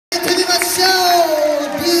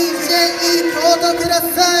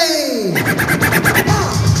さい。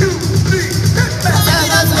さあ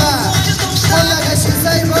まずは本田が主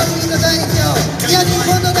催ボーリング代表、いや日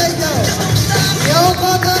本の代表、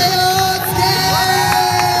横田洋介。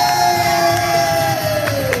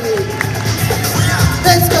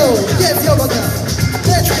Let's go, yes 横田。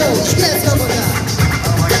Let's go, yes 横田。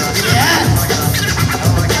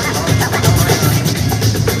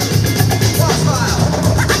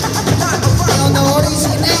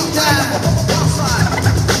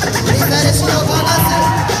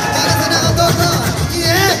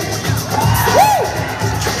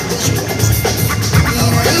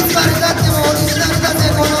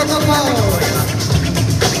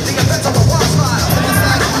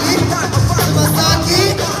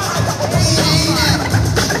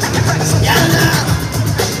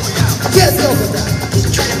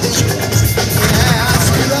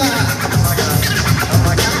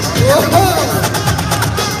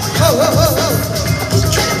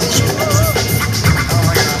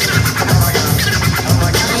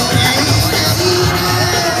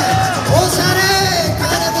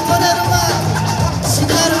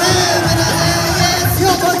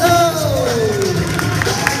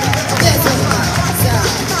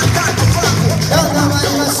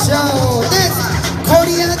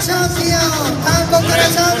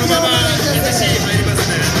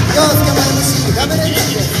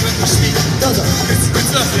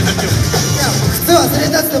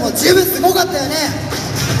十分すごかったよね。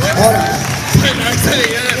ほら。よ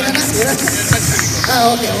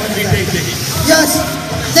し、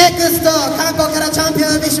ネクスト韓国からチャンピオン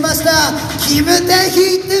を呼びしましたキム・テ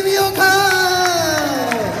ヒ行ってみようか。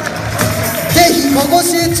テヒここ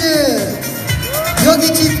集中。ヨ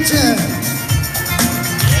ギチッチュン。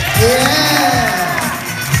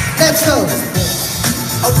Let's go.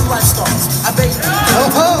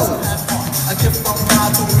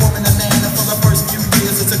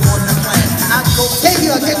テヒ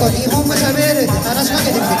は結構日本語喋れるんで話しかけ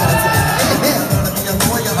てみてください。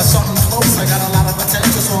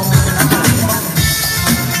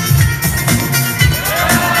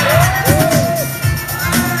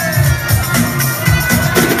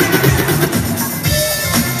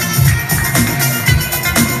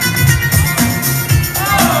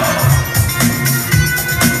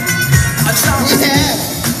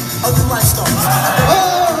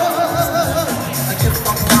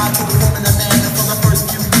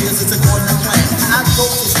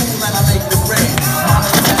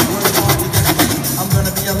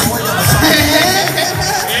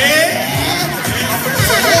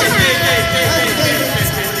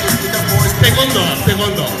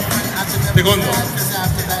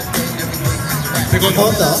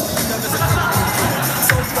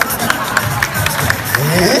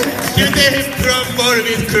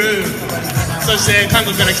そして韓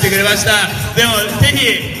国から来てくれました。でもテ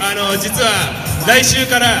ヒ実は来週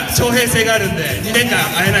から徴兵制があるんで2年間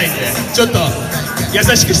会えないんでちょっと優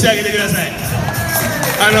しくしてあげてください。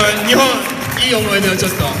日本いい思い出をちょ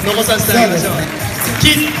っと残させてあげましょう。テ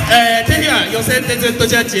ヒは予選でずっと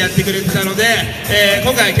ジャッジやってくれてたので、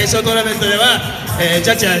今回決勝トーナメントでは、ジ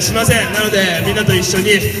ャッジはしません。なのでみんなと一緒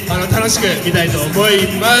に楽しく見たいと思い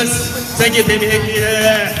ます。Thank you,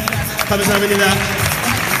 Taehee. 감사합니다.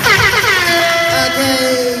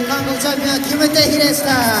韓国チャンピオンキム・テヒでした。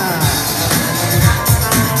さ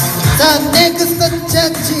あネクストジャ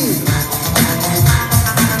ッジ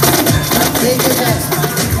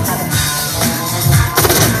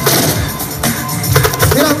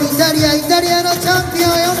イタリアのチャンピオ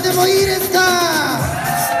ンを呼んでもいいですか。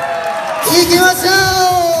行きましょ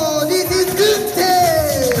う。 This is Gunther。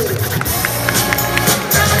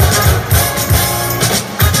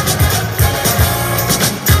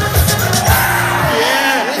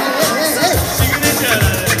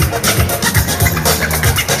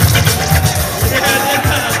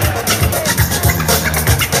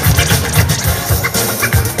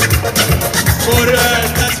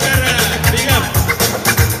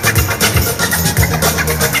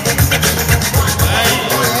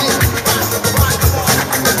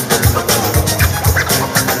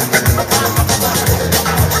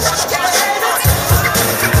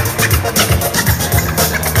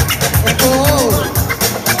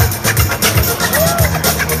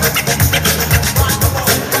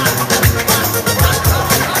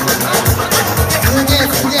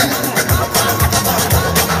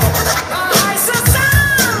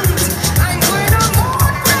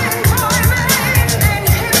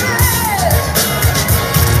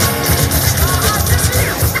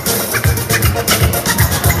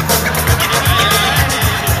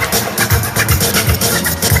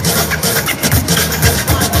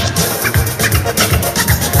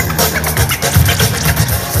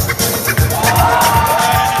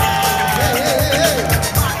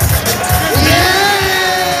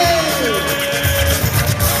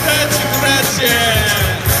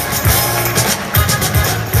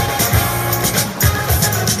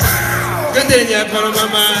テルにはこの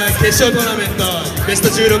まま決勝トーナメントベス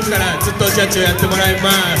ト16からずっとジャッジをやってもらい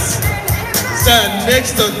ます。さあネク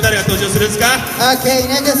スト誰が登場するんですか。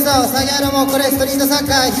 OK、ネクスト、先ほどもこれストリートサッ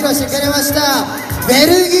カー披露してくれました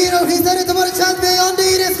ベルギーのフリースタイルトボールチャンピオン呼ん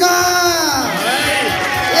でいいですか。